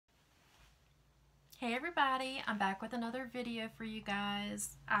Hey everybody, I'm back with another video for you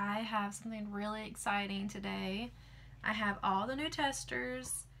guys. I have something really exciting today. I have all the new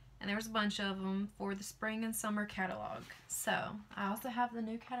testers, and there's a bunch of them, for the spring and summer catalog. So, I also have the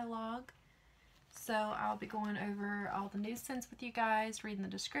new catalog. So, I'll be going over all the new scents with you guys, reading the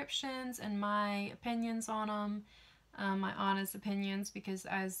descriptions and my opinions on them. My honest opinions, because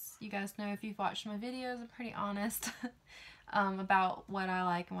as you guys know, if you've watched my videos, I'm pretty honest about what I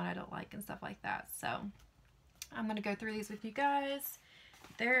like and what I don't like and stuff like that. So I'm going to go through these with you guys.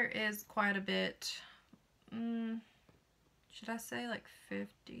 There is quite a bit, should I say like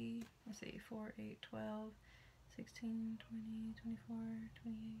 50, let's see, 4, 8, 12, 16, 20, 24,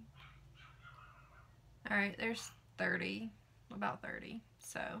 28. Alright, there's 30, about 30,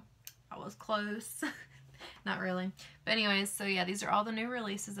 so I was close. Not really. But anyways, so yeah, these are all the new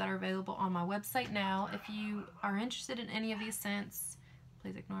releases that are available on my website now. If you are interested in any of these scents,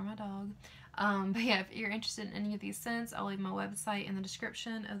 please ignore my dog. But yeah, if you're interested in any of these scents, I'll leave my website in the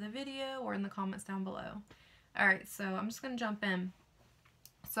description of the video or in the comments down below. Alright, so I'm just going to jump in.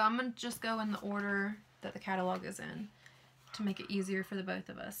 So I'm going to just go in the order that the catalog is in to make it easier for the both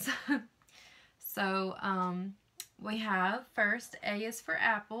of us. So we have first, A is for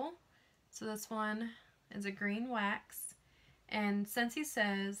Apple. So this one is a green wax, and Scentsy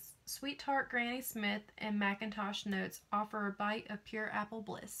says, Sweet Tart Granny Smith and Macintosh notes offer a bite of pure apple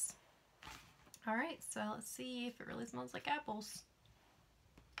bliss. Alright, so let's see if it really smells like apples.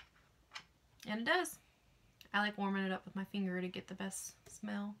 And it does. I like warming it up with my finger to get the best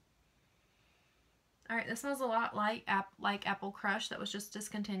smell. Alright, this smells a lot like Apple Crush that was just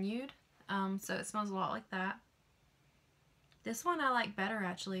discontinued. So it smells a lot like that. This one I like better,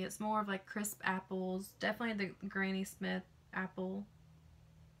 actually. It's more of like crisp apples. Definitely the Granny Smith apple.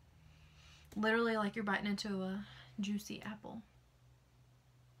 Literally like you're biting into a juicy apple.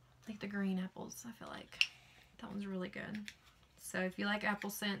 Like the green apples, I feel like. That one's really good. So if you like apple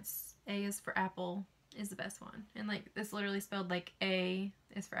scents, A is for Apple is the best one. And like this literally spelled like A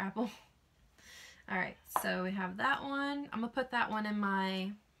is for Apple. Alright, so we have that one. I'm going to put that one in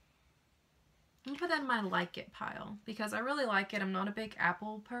my... I'm going to put that in my like it pile because I really like it. I'm not a big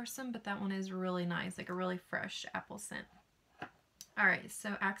apple person, but that one is really nice, like a really fresh apple scent. Alright,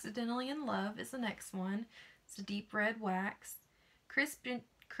 so Accidentally in Love is the next one. It's a deep red wax. Crisp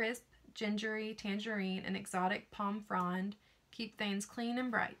gingery tangerine and exotic palm frond. Keep things clean and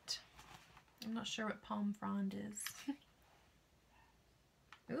bright. I'm not sure what palm frond is.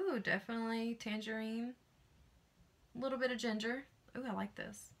 Ooh, definitely tangerine. A little bit of ginger. Ooh, I like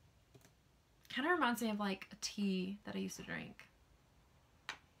this. Kind of reminds me of like a tea that I used to drink.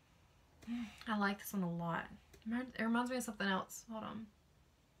 I like this one a lot. It reminds me of something else. Hold on.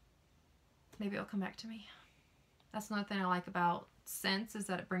 Maybe it'll come back to me. That's another thing I like about scents, is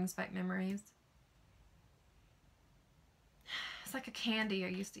that it brings back memories. It's like a candy I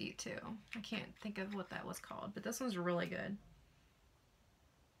used to eat too. I can't think of what that was called, but this one's really good.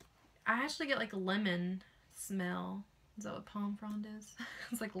 I actually get like a lemon smell. Is that what palm frond is?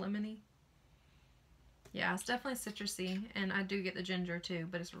 It's like lemony. Yeah, it's definitely citrusy, and I do get the ginger too,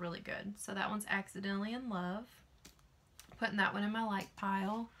 but it's really good. So that one's Accidentally in Love. Putting that one in my like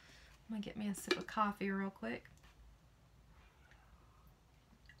pile. I'm going to get me a sip of coffee real quick.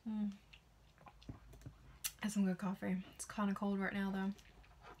 That's some good coffee. It's kind of cold right now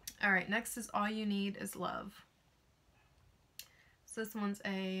though. Alright, next is All You Need Is Love. So this one's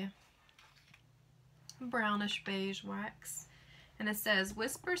a brownish beige wax. And it says,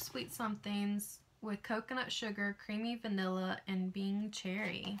 Whisper sweet somethings with coconut sugar, creamy vanilla, and Bing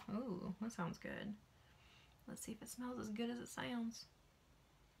cherry. Ooh, that sounds good. Let's see if it smells as good as it sounds.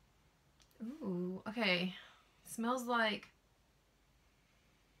 Ooh, okay. Smells like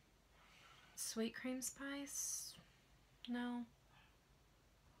sweet cream spice? No.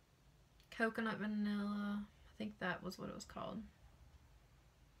 Coconut vanilla. I think that was what it was called.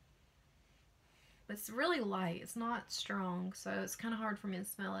 But it's really light. It's not strong, so it's kind of hard for me to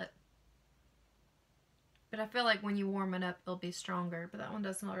smell it. But I feel like when you warm it up, it'll be stronger. But that one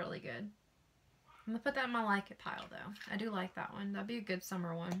does smell really good. I'm going to put that in my like it pile, though. I do like that one. That'd be a good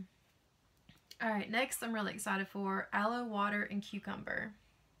summer one. Alright, next I'm really excited for Aloe Water and Cucumber.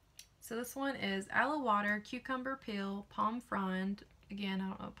 So this one is aloe water, cucumber peel, palm frond. Again, I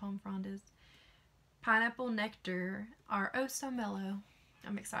don't know what palm frond is. Pineapple nectar are oh so mellow.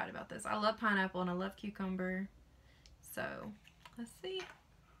 I'm excited about this. I love pineapple and I love cucumber. So, let's see.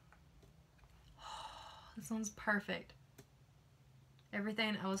 This one's perfect.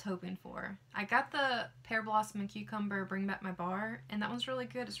 Everything I was hoping for. I got the Pear Blossom and Cucumber Bring Back My Bar, and that one's really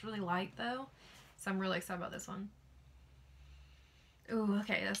good. It's really light though, so I'm really excited about this one. Ooh,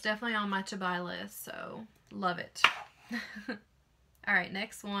 okay, that's definitely on my to buy list, so love it. All right,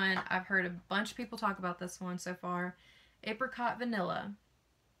 next one. I've heard a bunch of people talk about this one so far. Apricot Vanilla.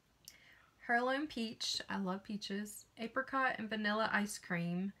 Heirloom Peach. I love peaches. Apricot and Vanilla Ice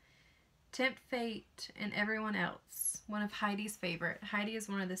Cream. Tempt Fate and Everyone Else. One of Heidi's favorite. Heidi is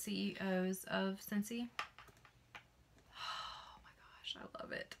one of the CEOs of Scentsy. Oh my gosh, I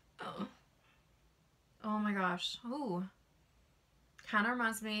love it. Oh my gosh. Ooh. Kind of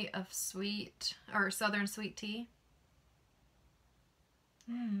reminds me of sweet, or southern sweet tea.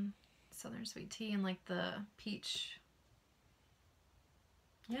 Southern sweet tea and like the peach.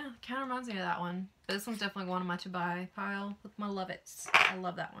 Yeah, kind of reminds me of that one. But this one's definitely one of my to buy pile with my love it's. I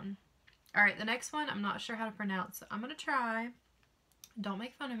love that one. Alright, the next one I'm not sure how to pronounce, so I'm going to try. Don't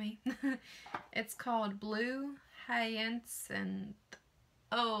make fun of me. It's called Blue Hyacinth.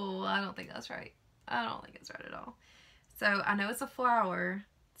 Oh, I don't think that's right. I don't think it's right at all. So, I know it's a flower.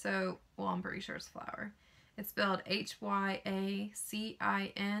 So, well, I'm pretty sure it's a flower. It's spelled Hyacinth.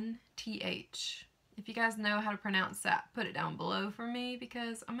 If you guys know how to pronounce that, put it down below for me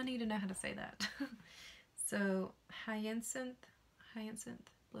because I'm going to need to know how to say that. So, hyacinth,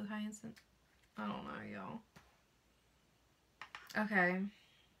 blue hyacinth. I don't know, y'all. Okay.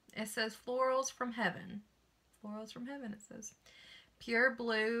 It says Florals from Heaven. Florals from Heaven, it says. Pure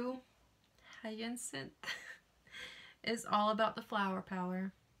blue hyacinth is all about the flower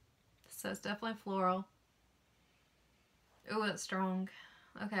power. So it's definitely floral. Ooh, it's strong.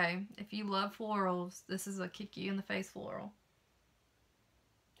 Okay, if you love florals, this is a kick you in the face floral.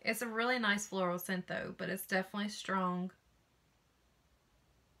 It's a really nice floral scent though, but it's definitely strong.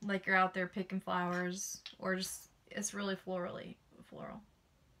 Like you're out there picking flowers, or just, it's really floral.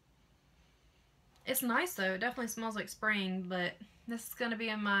 It's nice though, it definitely smells like spring, but this is going to be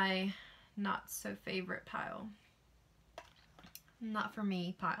in my not so favorite pile. Not for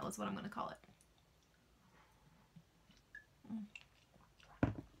me pile is what I'm going to call it.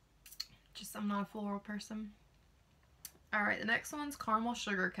 Just, I'm not a floral person. Alright, the next one's Caramel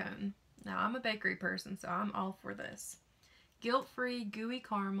Sugar Cone. Now, I'm a bakery person, so I'm all for this. Guilt-free, gooey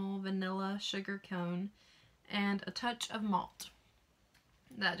caramel, vanilla, sugar cone, and a touch of malt.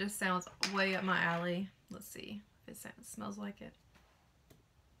 That just sounds way up my alley. Let's see if it smells like it.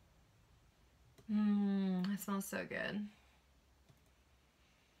 It smells so good.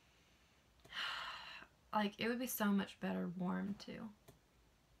 Like, it would be so much better warm, too.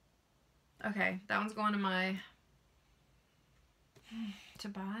 Okay, that one's going to my to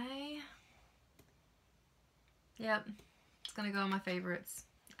buy. Yep, it's going to go in my favorites.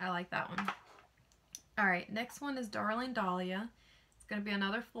 I like that one. Alright, next one is Darling Dahlia. It's going to be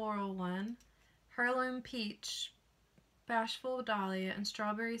another floral one. Heirloom Peach, Bashful Dahlia, and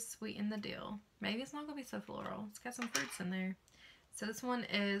Strawberry Sweeten the Deal. Maybe it's not going to be so floral. It's got some fruits in there. So this one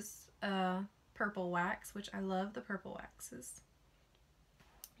is purple wax, which I love the purple waxes.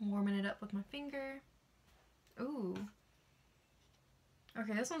 Warming it up with my finger. Ooh.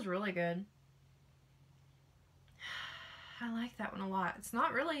 Okay, this one's really good. I like that one a lot. It's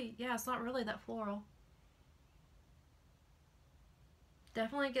not really, yeah, it's not really that floral.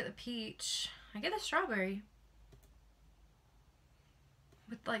 Definitely get the peach. I get the strawberry.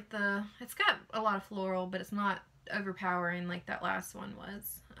 With like the, it's got a lot of floral, but it's not overpowering like that last one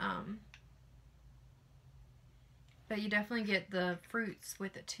was. But you definitely get the fruits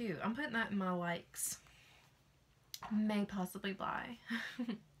with it too. I'm putting that in my likes. May possibly buy.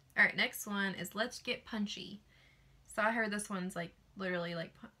 Alright, next one is Let's Get Punchy. So I heard this one's like literally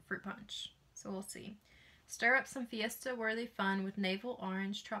like fruit punch. So we'll see. Stir up some fiesta-worthy fun with navel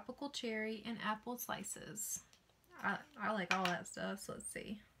orange, tropical cherry, and apple slices. I like all that stuff, so let's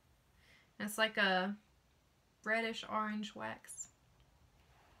see. And it's like a reddish orange wax.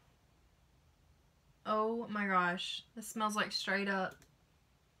 Oh my gosh, this smells like straight up.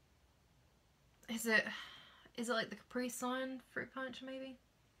 Is it like the Capri Sun fruit punch maybe?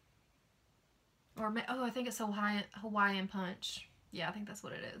 Or oh, I think it's Hawaiian punch. Yeah, I think that's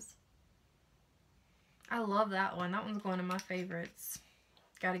what it is. I love that one. That one's one of my favorites.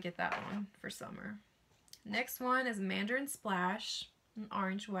 Gotta get that one for summer. Next one is Mandarin Splash, an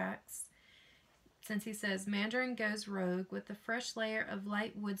orange wax. Since he says Mandarin goes rogue with a fresh layer of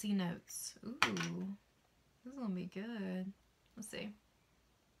light woodsy notes. Ooh, this is gonna be good. Let's see.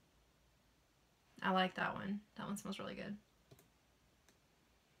 I like that one. That one smells really good.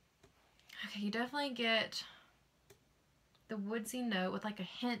 Okay, you definitely get the woodsy note with like a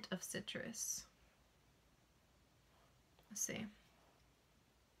hint of citrus. Let's see.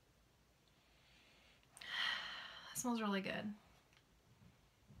 That smells really good.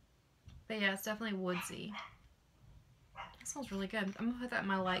 But yeah, it's definitely woodsy. That smells really good. I'm gonna put that in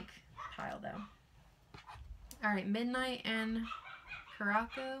my like pile though. Alright, Midnight and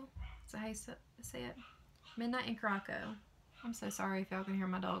Caraco. Is that how you say it? Midnight and Caraco. I'm so sorry if y'all can hear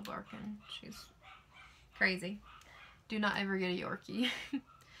my dog barking. She's crazy. Do not ever get a Yorkie.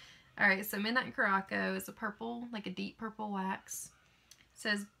 Alright, so Midnight and Caraco is a purple, like a deep purple wax. It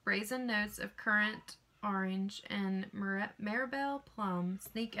says brazen notes of currant orange and Maribel plum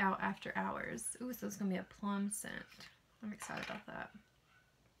sneak out after hours. Ooh, so it's going to be a plum scent. I'm excited about that.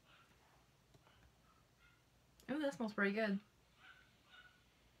 Ooh, that smells pretty good.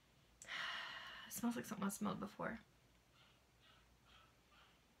 It smells like something I smelled before.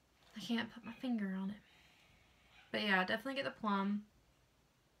 I can't put my finger on it. But yeah, definitely get the plum.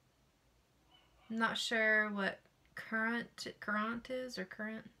 I'm not sure what currant is or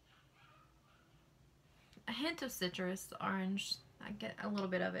currant. A hint of citrus, orange. I get a little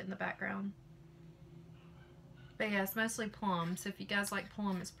bit of it in the background. But yeah, it's mostly plum. So if you guys like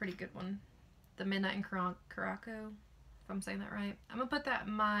plum, it's a pretty good one. The Midnight and Caraco, if I'm saying that right. I'm gonna put that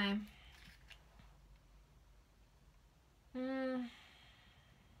in my I'm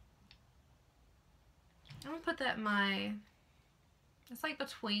gonna put that in my, it's like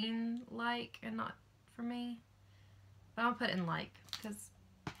between like and not for me. But I'll put it in like because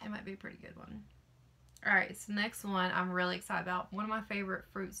it might be a pretty good one. Alright, so next one I'm really excited about. One of my favorite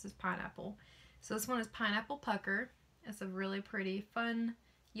fruits is pineapple. So this one is Pineapple Pucker. It's a really pretty, fun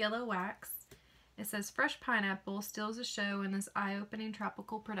yellow wax. It says fresh pineapple steals the show in this eye-opening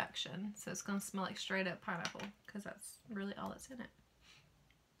tropical production. So it's going to smell like straight up pineapple because that's really all that's in it.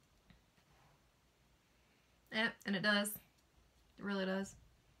 Yep, and it does. It really does.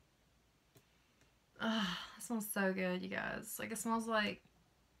 Ugh, it smells so good, you guys. Like, it smells like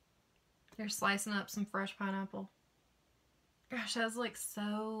you're slicing up some fresh pineapple. Gosh, that's like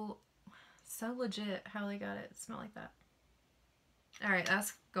so legit how they got it smell like that. Alright,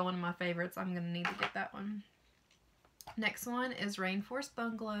 that's going to my favorites. I'm going to need to get that one. Next one is Rainforest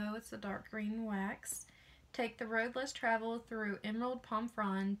Bungalow. It's a dark green wax. Take the road less traveled through emerald palm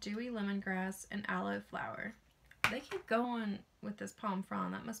frond, dewy lemongrass, and aloe flower. They keep going with this palm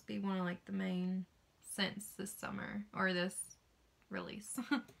frond. That must be one of like the main scents this summer, or this release.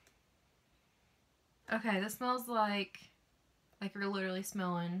 Okay, this smells like you're literally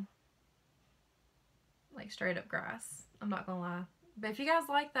smelling like straight up grass. I'm not gonna lie. But if you guys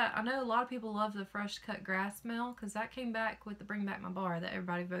like that, I know a lot of people love the fresh cut grass smell because that came back with the Bring Back My Bar that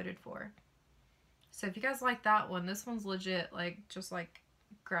everybody voted for. So if you guys like that one, this one's legit, like just like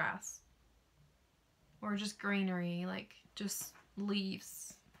grass. Or just greenery, like just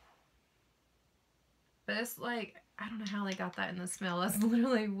leaves. But it's like, I don't know how they got that in the smell. That's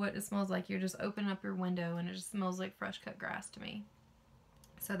literally what it smells like. You're just opening up your window and it just smells like fresh cut grass to me.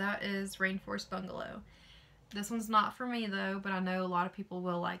 So that is Rainforest Bungalow. This one's not for me though, but I know a lot of people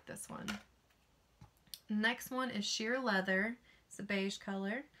will like this one. Next one is Sheer Leather. It's a beige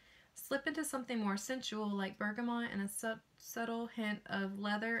color. Slip into something more sensual like bergamot and a subtle hint of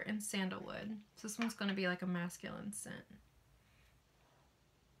leather and sandalwood. So this one's going to be like a masculine scent.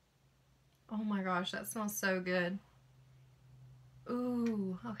 Oh my gosh, that smells so good.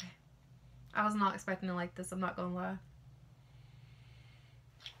 Ooh, okay. I was not expecting to like this, I'm not going to lie.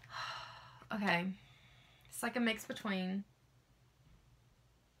 Okay. It's like a mix between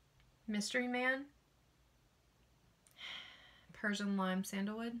Mystery Man, Persian Lime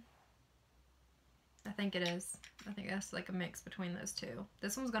Sandalwood. I think it is. I think that's like a mix between those two.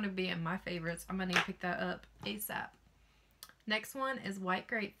 This one's going to be in my favorites. I'm going to need to pick that up ASAP. Next one is White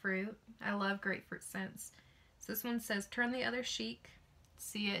Grapefruit. I love grapefruit scents. So this one says, turn the other chic,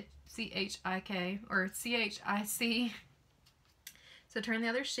 C-H-I-K, or C-H-I-C. So turn the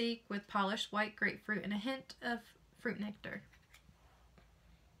other chic with polished white grapefruit and a hint of fruit nectar.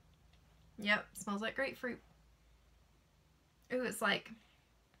 Yep, smells like grapefruit. Ooh, it's like,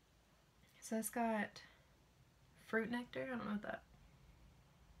 so it's got fruit nectar. I don't know what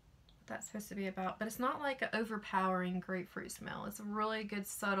that's supposed to be about, but it's not like an overpowering grapefruit smell. It's a really good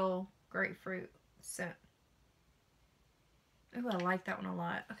subtle grapefruit scent. Ooh, I like that one a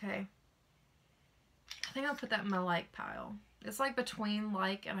lot. Okay, I think I'll put that in my like pile. It's like between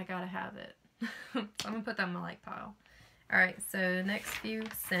like and I gotta have it. I'm gonna put that in my like pile. Alright, so next few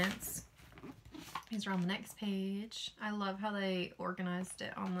scents. These are on the next page. I love how they organized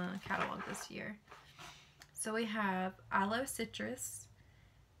it on the catalog this year. So we have Aloe Citrus,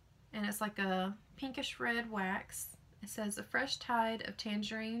 and it's like a pinkish red wax. It says a fresh tide of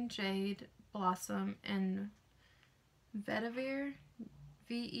tangerine, jade, blossom, and vetiver,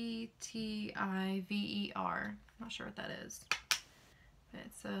 V-E-T-I-V-E-R. Not sure what that is. But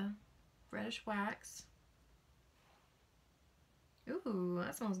it's a reddish wax. Ooh,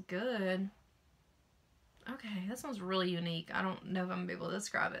 that smells good. Okay, that smells really unique. I don't know if I'm gonna be able to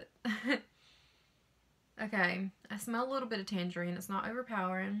describe it. Okay, I smell a little bit of tangerine. It's not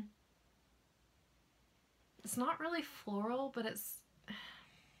overpowering. It's not really floral, but it's...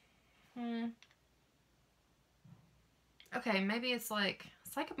 Okay, maybe it's like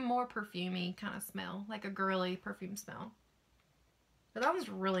a more perfumey kind of smell. Like a girly perfume smell. But that one's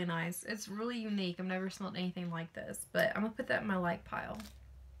really nice. It's really unique. I've never smelled anything like this. But I'm gonna put that in my like pile.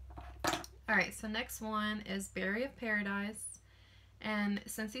 Alright, so next one is Berry of Paradise. And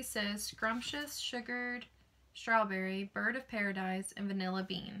Scentsy says scrumptious, sugared strawberry, bird of paradise, and vanilla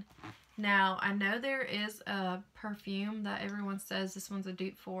bean. Now, I know there is a perfume that everyone says this one's a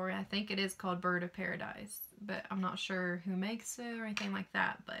dupe for. I think it is called Bird of Paradise, but I'm not sure who makes it or anything like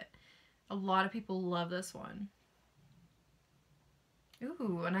that, but a lot of people love this one.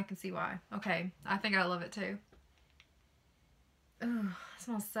 Ooh, and I can see why. Okay, I think I love it too. Ooh, it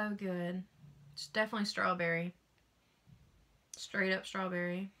smells so good. It's definitely strawberry. Straight up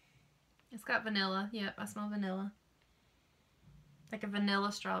strawberry. It's got vanilla. Yep, I smell vanilla. Like a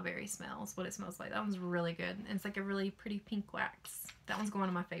vanilla strawberry smell is what it smells like. That one's really good. And it's like a really pretty pink wax. That one's one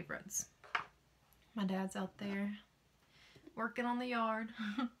of my favorites. My dad's out there working on the yard.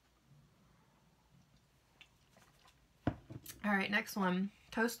 Alright, next one.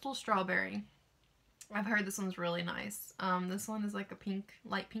 Coastal Strawberry. I've heard this one's really nice. This one is like a pink,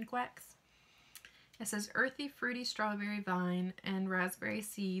 light pink wax. It says earthy, fruity strawberry vine and raspberry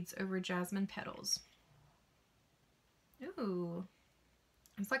seeds over jasmine petals. Ooh.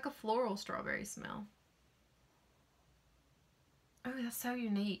 It's like a floral strawberry smell. Oh, that's so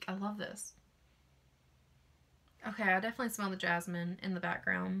unique. I love this. Okay, I definitely smell the jasmine in the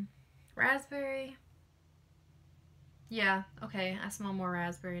background. Raspberry. Yeah, okay, I smell more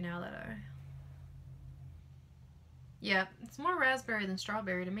raspberry now that I... Yeah, it's more raspberry than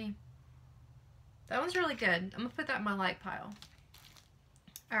strawberry to me. That one's really good. I'm gonna put that in my like pile.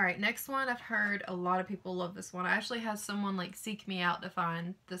 Alright, next one. I've heard a lot of people love this one. I actually had someone like seek me out to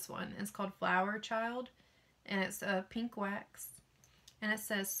find this one. It's called Flower Child, and it's a pink wax. And it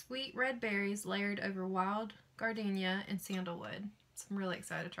says sweet red berries layered over wild gardenia and sandalwood. So I'm really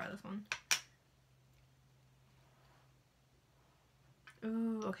excited to try this one.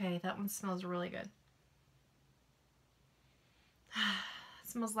 Ooh, okay, that one smells really good. It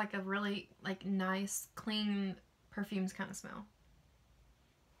smells like a really like nice, clean perfumes kind of smell.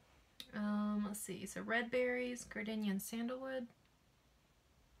 Let's see. So red berries, gardenia, and sandalwood.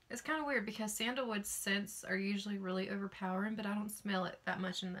 It's kind of weird because sandalwood scents are usually really overpowering, but I don't smell it that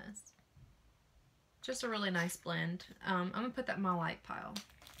much in this. Just a really nice blend. I'm gonna put that in my like pile.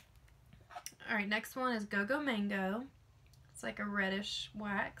 Alright, next one is Go-Go Mango. It's like a reddish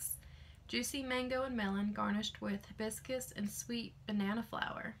wax. Juicy mango and melon garnished with hibiscus and sweet banana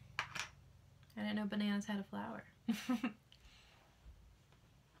flower. I didn't know bananas had a flower.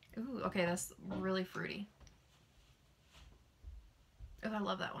 Ooh, okay, that's really fruity. Oh, I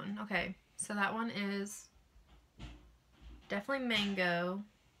love that one. Okay, so that one is definitely mango.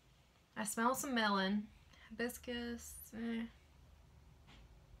 I smell some melon. Hibiscus,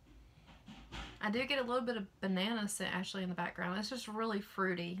 I do get a little bit of banana scent actually in the background. It's just really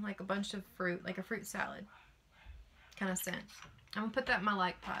fruity, like a bunch of fruit, like a fruit salad kind of scent. I'm gonna put that in my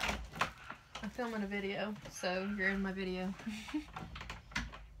like pile. I'm filming a video, so you're in my video.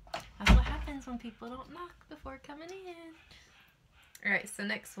 That's what happens when people don't knock before coming in. Alright, so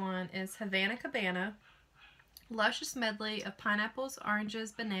next one is Havana Cabana. Luscious medley of pineapples,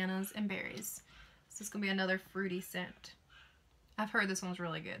 oranges, bananas, and berries. So this is going to be another fruity scent. I've heard this one's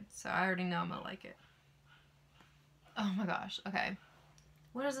really good, so I already know I'm going to like it. Oh my gosh, okay.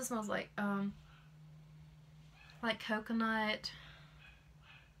 What does this smell like? Like coconut.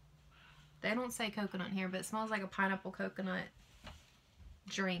 They don't say coconut here, but it smells like a pineapple coconut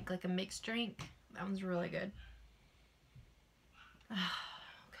drink, like a mixed drink. That one's really good.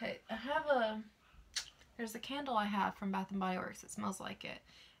 Okay, there's a candle I have from Bath & Body Works that smells like it.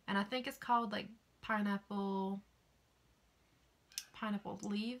 And I think it's called like pineapple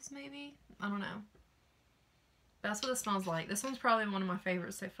leaves maybe? I don't know. That's what it smells like. This one's probably one of my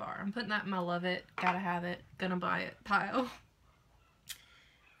favorites so far. I'm putting that in my love it, gotta have it, gonna buy it pile.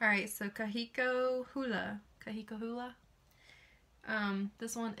 Alright, so Kahiko Hula. Kahiko Hula.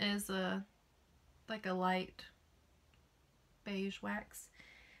 This one is like a light beige wax.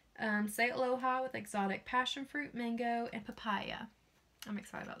 Say Aloha with exotic passion fruit, mango, and papaya. I'm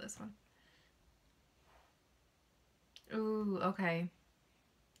excited about this one. Ooh, okay.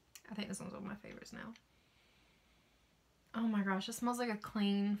 I think this one's one of my favorites now. Oh my gosh, it smells like a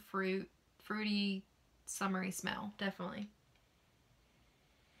clean fruity, summery smell. Definitely.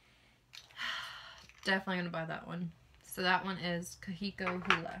 Definitely gonna buy that one. So that one is Kahiko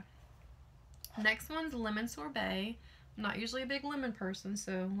Hula. Next one's lemon sorbet. I'm not usually a big lemon person,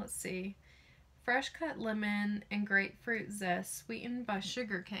 so let's see. Fresh cut lemon and grapefruit zest sweetened by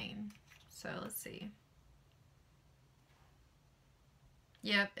sugar cane. So let's see.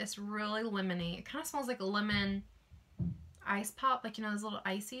 Yep, it's really lemony. It kind of smells like a lemon ice pop, like, you know, those little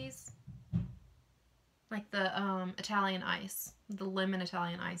ices? Like the Italian ice. The lemon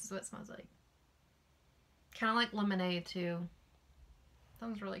Italian ice is what it smells like. Kind of like lemonade, too. That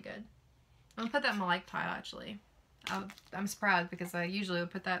one's really good. I'm gonna put that in my like pile, actually. I'm surprised because I usually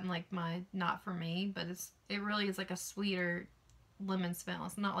would put that in like my not for me, but it really is like a sweeter lemon smell.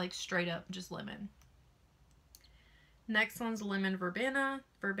 It's not like straight up just lemon. Next one's lemon verbena.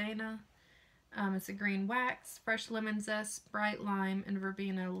 It's a green wax, fresh lemon zest, bright lime, and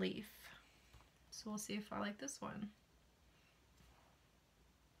verbena leaf. So we'll see if I like this one.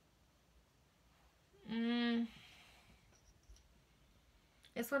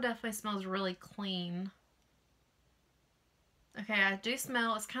 This one definitely smells really clean. Okay, I do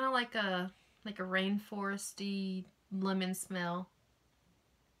smell, it's kind of like a rainforesty lemon smell.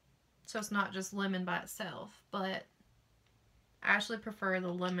 So it's not just lemon by itself, but I actually prefer the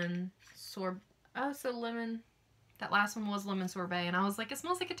lemon sorbet. Oh, so lemon, that last one was lemon sorbet, and I was like, it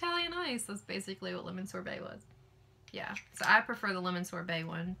smells like Italian ice. That's basically what lemon sorbet was. Yeah, so I prefer the lemon sorbet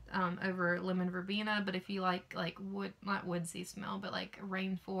one over lemon verbena, but if you like wood, not woodsy smell, but like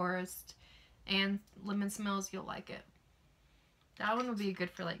rainforest and lemon smells, you'll like it. That one would be good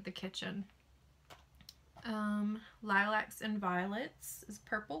for like the kitchen. Lilacs and violets is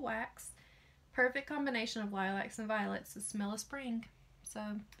purple wax. Perfect combination of lilacs and violets to smell of spring. So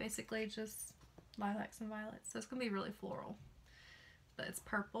basically just lilacs and violets. So it's going to be really floral. But it's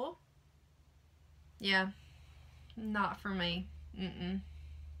purple. Yeah. Not for me.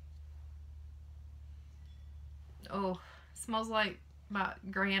 Oh, smells like my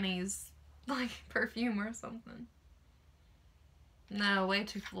granny's like perfume or something. No, way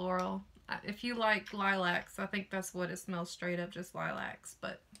too floral. If you like lilacs, I think that's what it smells, straight up just lilacs,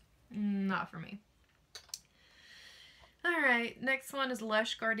 but not for me. Alright, next one is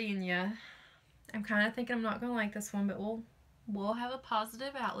Lush Gardenia. I'm kind of thinking I'm not going to like this one, but we'll have a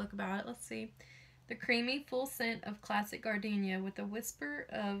positive outlook about it. Let's see. The creamy full scent of classic gardenia with a whisper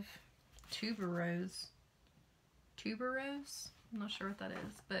of tuberose. Tuberose? I'm not sure what that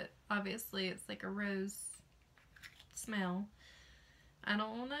is, but obviously it's like a rose smell. I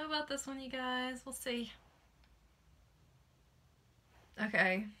don't know about this one, you guys. We'll see.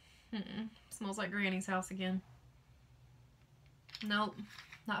 Okay. Smells like Granny's house again. Nope.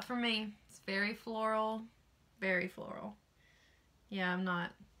 Not for me. It's very floral. Very floral. Yeah, I'm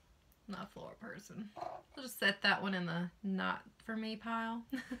not a floral person. I'll just set that one in the not for me pile.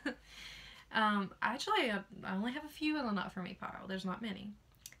 Actually, I only have a few in the not for me pile. There's not many.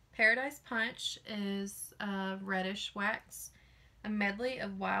 Paradise Punch is reddish wax. A medley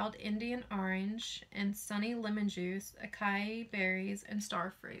of wild Indian orange and sunny lemon juice, acai berries, and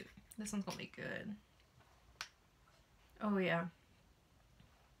starfruit. This one's gonna be good. Oh yeah.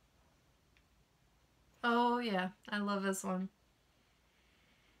 Oh yeah, I love this one.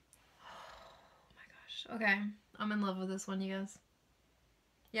 Oh my gosh. Okay, I'm in love with this one, you guys.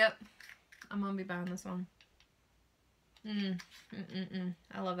 Yep, I'm gonna be buying this one.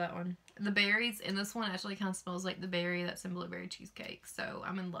 I love that one. The berries in this one actually kind of smells like the berry that's in blueberry cheesecake, so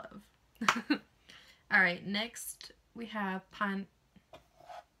I'm in love. Alright, next we have pine...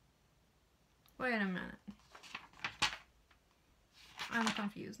 Wait a minute. I'm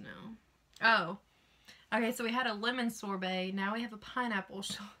confused now. Oh. Okay, so we had a lemon sorbet. Now we have a pineapple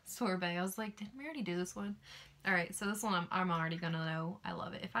sorbet. I was like, didn't we already do this one? Alright, so this one I'm already gonna know I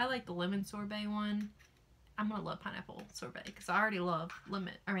love it. If I like the lemon sorbet one, I'm gonna love pineapple sorbet because I already love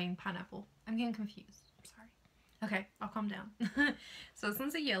pineapple. I'm getting confused. I'm sorry. Okay, I'll calm down. So this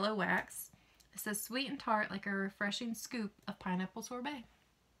one's a yellow wax. It says sweet and tart like a refreshing scoop of pineapple sorbet.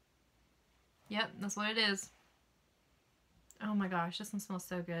 Yep, that's what it is. Oh my gosh, this one smells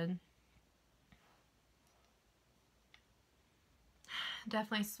so good.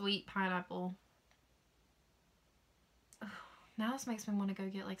 Definitely sweet pineapple. Oh, now this makes me want to go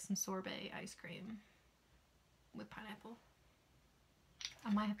get like some sorbet ice cream with pineapple.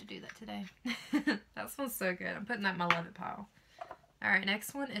 I might have to do that today. That smells so good. I'm putting that in my love it pile. Alright,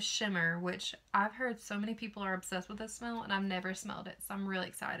 next one is Shimmer, which I've heard so many people are obsessed with this smell, and I've never smelled it, so I'm really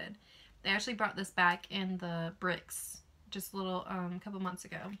excited. They actually brought this back in the bricks just a little, couple months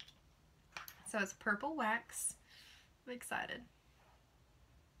ago. So it's purple wax. I'm excited.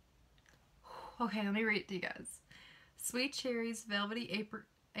 Okay, let me read it to you guys. Sweet cherries, velvety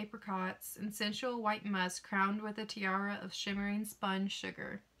apricots, and sensual white musk crowned with a tiara of shimmering sponge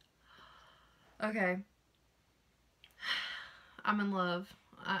sugar. Okay. I'm in love.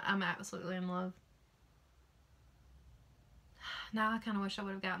 I'm absolutely in love. Now I kind of wish I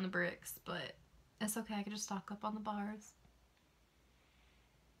would have gotten the bricks, but it's okay. I can just stock up on the bars.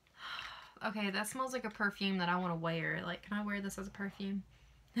 Okay, that smells like a perfume that I want to wear. Like, can I wear this as a perfume?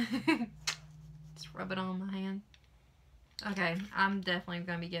 Just rub it on my hand. Okay, I'm definitely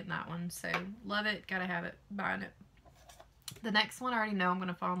going to be getting that one. So, love it. Gotta have it. Buying it. The next one I already know I'm going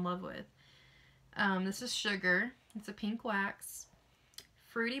to fall in love with. This is Sugar. It's a pink wax.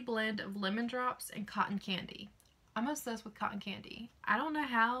 Fruity blend of lemon drops and cotton candy. I'm obsessed with cotton candy. I don't know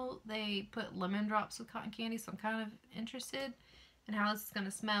how they put lemon drops with cotton candy, so I'm kind of interested in how this is going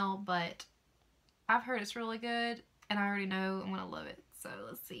to smell, but I've heard it's really good, and I already know I'm going to love it. So,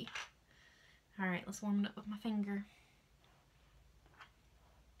 let's see. Alright, let's warm it up with my finger.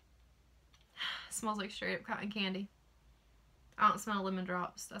 It smells like straight up cotton candy. I don't smell lemon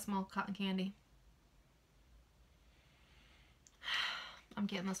drops. I smell cotton candy. I'm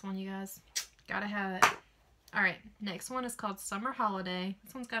getting this one, you guys. Gotta have it. Alright, next one is called Summer Holiday.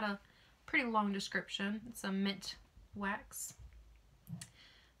 This one's got a pretty long description. It's a mint wax.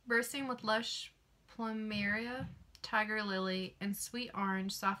 Bursting with lush plumeria, tiger lily, and sweet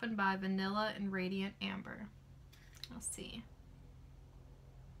orange, softened by vanilla and radiant amber. Let's see.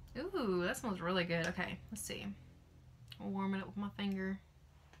 Ooh, that smells really good. Okay, let's see. I'll warm it up with my finger.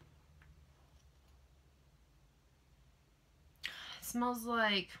 It smells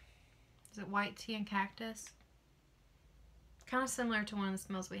like, is it white tea and cactus? Kind of similar to one of the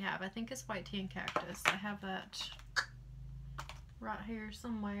smells we have. I think it's white tea and cactus. I have that right here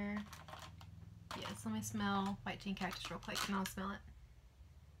somewhere. Yes, let me smell white tea and cactus real quick and I'll smell it.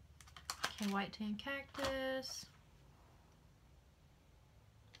 Okay, white tea and cactus.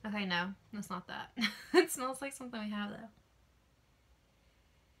 Okay, no, that's not that. It smells like something we have though.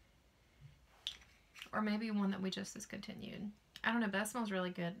 Or maybe one that we just discontinued. I don't know, but that smells really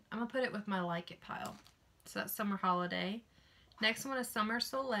good. I'm going to put it with my like it pile. So that's Summer Holiday. Next one is Summer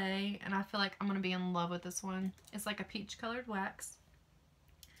Soleil, and I feel like I'm going to be in love with this one. It's like a peach colored wax.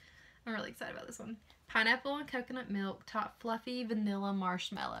 I'm really excited about this one. Pineapple and coconut milk, top fluffy vanilla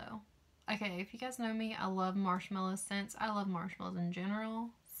marshmallow. Okay, if you guys know me, I love marshmallow scents. I love marshmallows in general.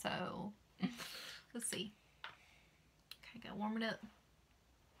 So, let's see. Okay, gotta warm it up.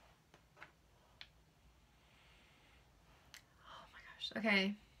 Oh my gosh.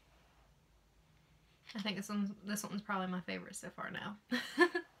 Okay. I think this one's probably my favorite so far now.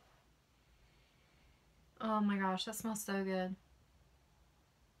 Oh my gosh, that smells so good.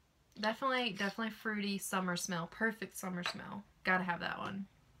 Definitely fruity summer smell. Perfect summer smell. Gotta have that one.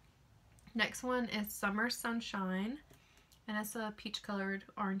 Next one is Summer Sunshine. And it's a peach colored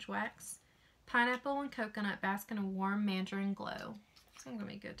orange wax. Pineapple and coconut bask in a warm mandarin glow. This one's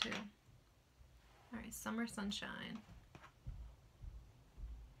gonna be good too. Alright, Summer Sunshine.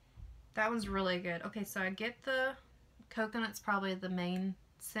 That one's really good. Okay, so I get the coconut's probably the main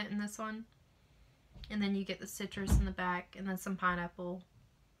scent in this one. And then you get the citrus in the back and then some pineapple.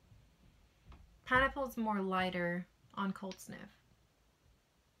 Pineapple is more lighter on cold sniff.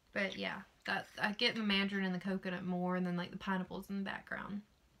 But yeah, that I get the mandarin and the coconut more, and then like the pineapples in the background.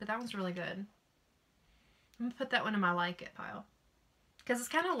 But that one's really good. I'm gonna put that one in my like it pile. Because it's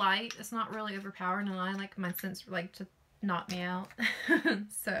kind of light. It's not really overpowering, and I like my scents like to knock me out.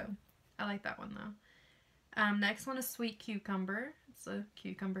 So, I like that one though. Next one is Sweet Cucumber. It's a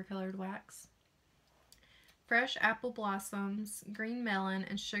cucumber colored wax. Fresh apple blossoms, green melon,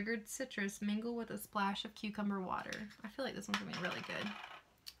 and sugared citrus mingle with a splash of cucumber water. I feel like this one's gonna be really good.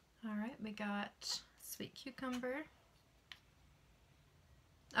 Alright, we got Sweet Cucumber.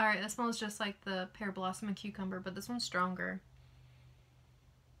 Alright, this smells just like the pear blossom and cucumber, but this one's stronger.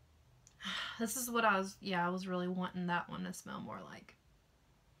 This is what I was really wanting that one to smell more like.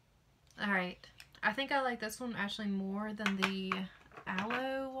 Alright, I think I like this one actually more than the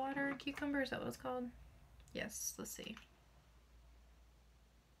aloe water and cucumber. Is that what it's called? Yes, let's see.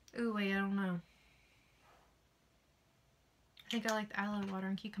 Ooh, wait, I don't know. I think I like the aloe water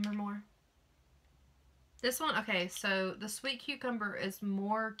and cucumber more. This one, okay, so the Sweet Cucumber is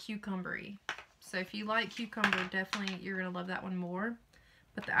more cucumbery. So if you like cucumber, definitely you're going to love that one more.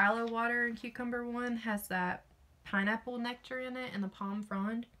 But the aloe water and cucumber one has that pineapple nectar in it and the palm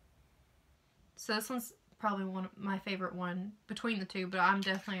frond. So this one's probably one of my favorite one between the two, but I'm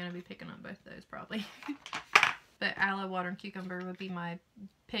definitely going to be picking up both of those probably. But aloe water and cucumber would be my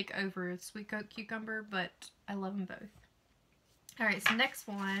pick over Sweet Cucumber, but I love them both. Alright, so next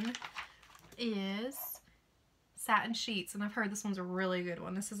one is Satin Sheets, and I've heard this one's a really good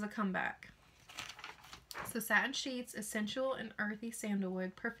one. This is a comeback. So Satin Sheets, essential and earthy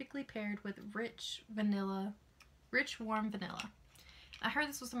sandalwood, perfectly paired with rich warm vanilla. I heard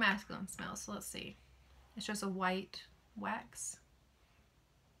this was a masculine smell, so let's see. It's just a white wax.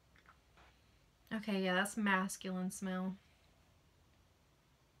 Okay, yeah, that's masculine smell.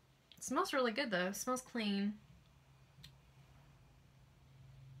 It smells really good though. It smells clean.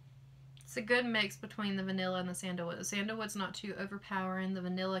 It's a good mix between the vanilla and the sandalwood. The sandalwood's not too overpowering. The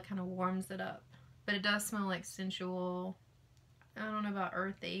vanilla kind of warms it up. But it does smell like sensual. I don't know about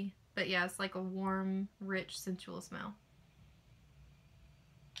earthy. But yeah, it's like a warm, rich, sensual smell.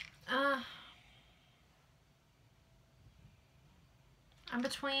 I'm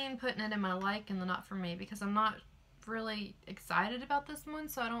between putting it in my like and the not for me, because I'm not really excited about this one,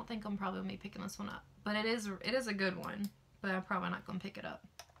 so I don't think I'm probably going to be picking this one up. But it is a good one, but I'm probably not going to pick it up.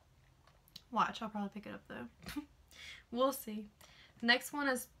 Watch, I'll probably pick it up though. We'll see. The next one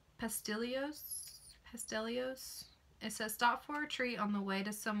is Pastelios. It says, stop for a treat on the way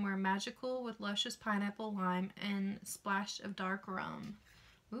to somewhere magical with luscious pineapple, lime, and splash of dark rum.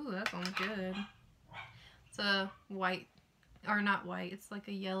 Ooh, that sounds good. It's a white, or not white, it's like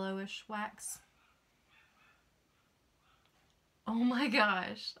a yellowish wax. Oh my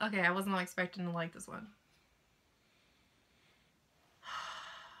gosh. Okay, I was not expecting to like this one.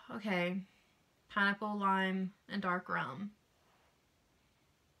 Okay. Pineapple, lime, and dark rum.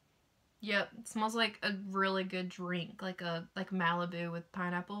 Yep, it smells like a really good drink, like Malibu with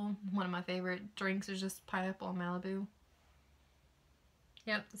pineapple. One of my favorite drinks is just pineapple and Malibu.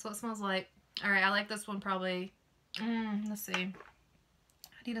 Yep, that's what it smells like. Alright, I like this one probably. Let's see. I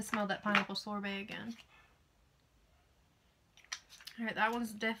need to smell that pineapple sorbet again. Alright, that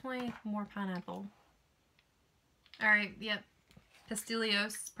one's definitely more pineapple. Alright, yep. Pastelios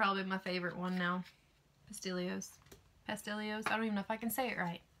is probably my favorite one now. Pastelios. I don't even know if I can say it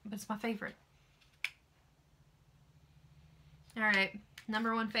right, but it's my favorite. Alright,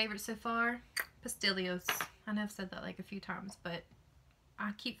 number one favorite so far, Pastelios. I know I've said that like a few times, but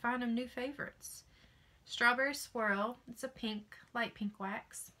I keep finding new favorites. Strawberry Swirl. It's a pink, light pink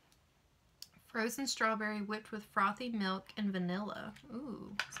wax. Frozen strawberry whipped with frothy milk and vanilla.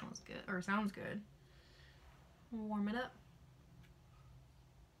 Ooh, smells good, or sounds good. Warm it up.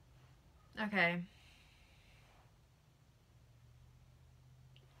 Okay.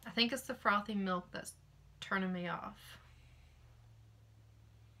 I think it's the frothy milk that's turning me off.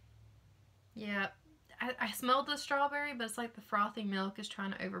 Yeah, I smelled the strawberry, but it's like the frothy milk is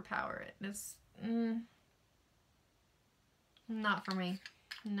trying to overpower it. It's not for me.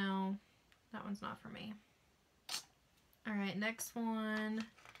 No, that one's not for me. Alright, next one.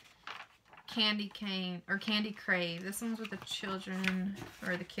 Candy Cane, or Candy Crave. This one's with the children,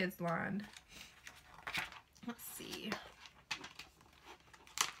 or the kids line. Let's see.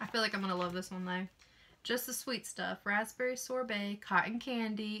 I feel like I'm going to love this one though. Just the sweet stuff. Raspberry sorbet, cotton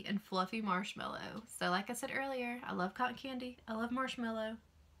candy, and fluffy marshmallow. So like I said earlier, I love cotton candy. I love marshmallow.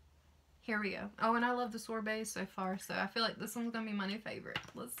 Here we go. Oh, and I love the sorbet so far, so I feel like this one's going to be my new favorite.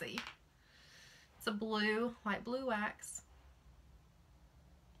 Let's see. It's a blue, light blue wax.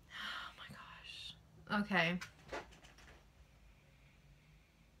 Oh my gosh. Okay.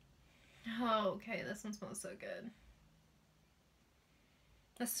 Oh, okay, this one smells so good.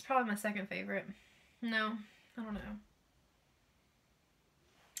 This is probably my second favorite. No, I don't know.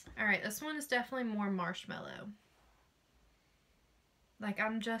 Alright, this one is definitely more marshmallow. Like,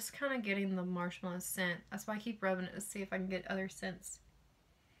 I'm just kind of getting the marshmallow scent. That's why I keep rubbing it to see if I can get other scents.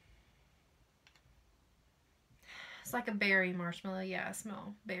 It's like a berry marshmallow. Yeah, I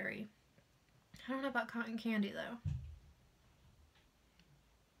smell berry. I don't know about cotton candy, though.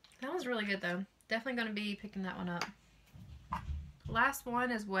 That one's really good, though. Definitely going to be picking that one up. Last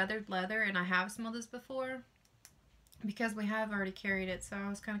one is Weathered Leather, and I have smelled this before because we have already carried it, so I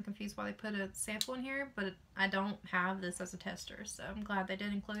was kind of confused why they put a sample in here, but I don't have this as a tester, so I'm glad they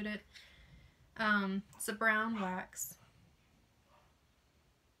did include it. It's a brown wax.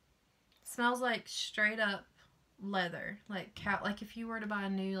 Smells like straight up leather, like if you were to buy a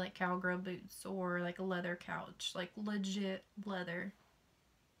new like cowgirl boots or like a leather couch, like legit leather.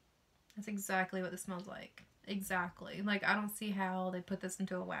 That's exactly what this smells like. Exactly. Like, I don't see how they put this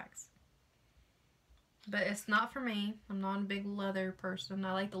into a wax. But it's not for me. I'm not a big leather person.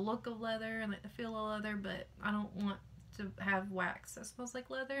 I like the look of leather and like the feel of leather, but I don't want to have wax that smells like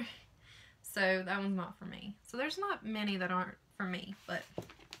leather. So that one's not for me. So there's not many that aren't for me, but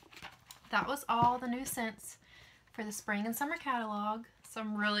that was all the new scents for the spring and summer catalog. So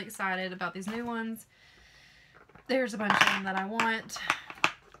I'm really excited about these new ones. There's a bunch of them that I want.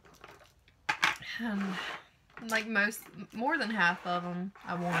 like more than half of them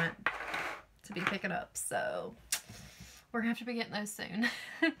I want to be picking up. So we're gonna have to be getting those soon.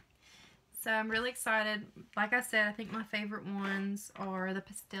 So I'm really excited. Like I said, I think my favorite ones are the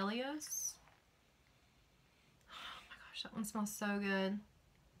Pistelios. Oh my gosh, that one smells so good.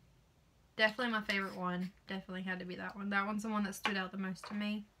 Definitely my favorite one. Definitely had to be that one. That one's the one that stood out the most to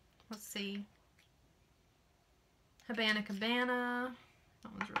me. Let's see. Habana Cabana.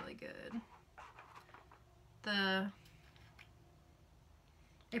 That one's really good. The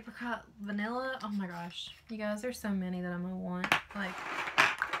Apricot Vanilla. Oh my gosh. You guys, there's so many that I'm going to want. Like,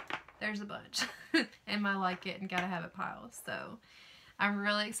 there's a bunch in my like it and gotta have it pile. So I'm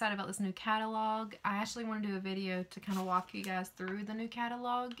really excited about this new catalog. I actually want to do a video to kind of walk you guys through the new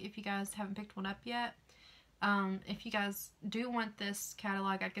catalog if you guys haven't picked one up yet. If you guys do want this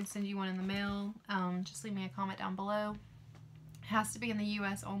catalog, I can send you one in the mail. Just leave me a comment down below. It has to be in the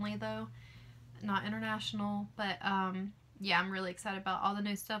US only though, not international. But yeah, I'm really excited about all the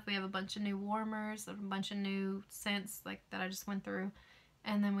new stuff. We have a bunch of new warmers, a bunch of new scents like that I just went through.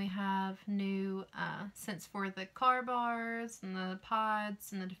 And then we have new scents for the car bars and the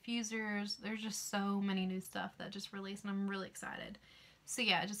pods and the diffusers. There's just so many new stuff that just released and I'm really excited. So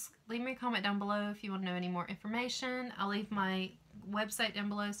yeah, just leave me a comment down below if you want to know any more information. I'll leave my website down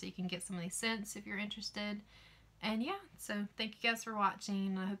below so you can get some of these scents if you're interested. And yeah, so thank you guys for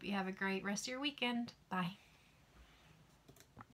watching. I hope you have a great rest of your weekend. Bye.